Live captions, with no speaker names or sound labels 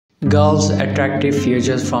Girls attractive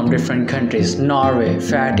features from different countries: Norway,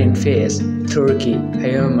 fat in face; Turkey,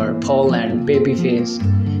 humor; Poland, baby face;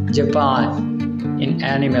 Japan, in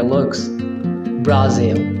anime looks;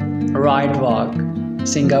 Brazil, right walk;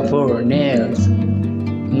 Singapore, nails;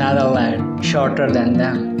 Netherlands, shorter than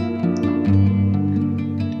them;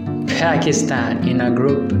 Pakistan, in a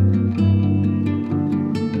group;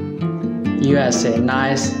 USA,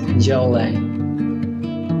 nice jawline;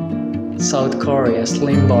 South Korea,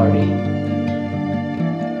 slim body;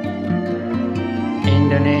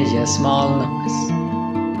 Indonesia, small nose;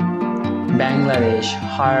 Bangladesh,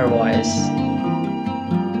 higher voice;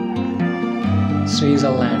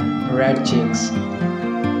 Switzerland, red cheeks;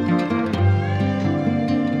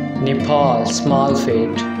 Nepal, small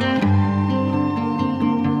feet;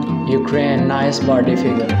 Ukraine, nice body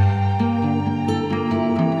figure;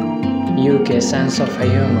 UK, sense of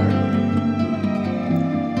humor;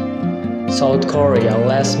 South Korea,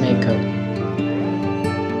 less makeup;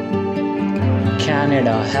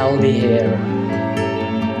 Canada, healthy hair;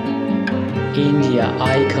 India,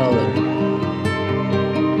 eye color;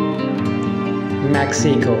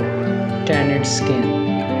 Mexico, tanned skin;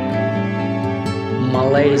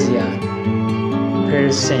 Malaysia,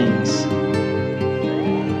 piercings;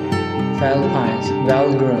 Philippines,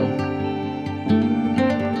 well-groomed;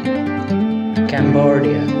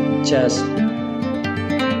 Cambodia, chest;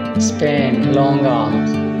 Spain, long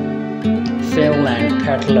arms; Finland,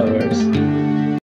 pet lovers.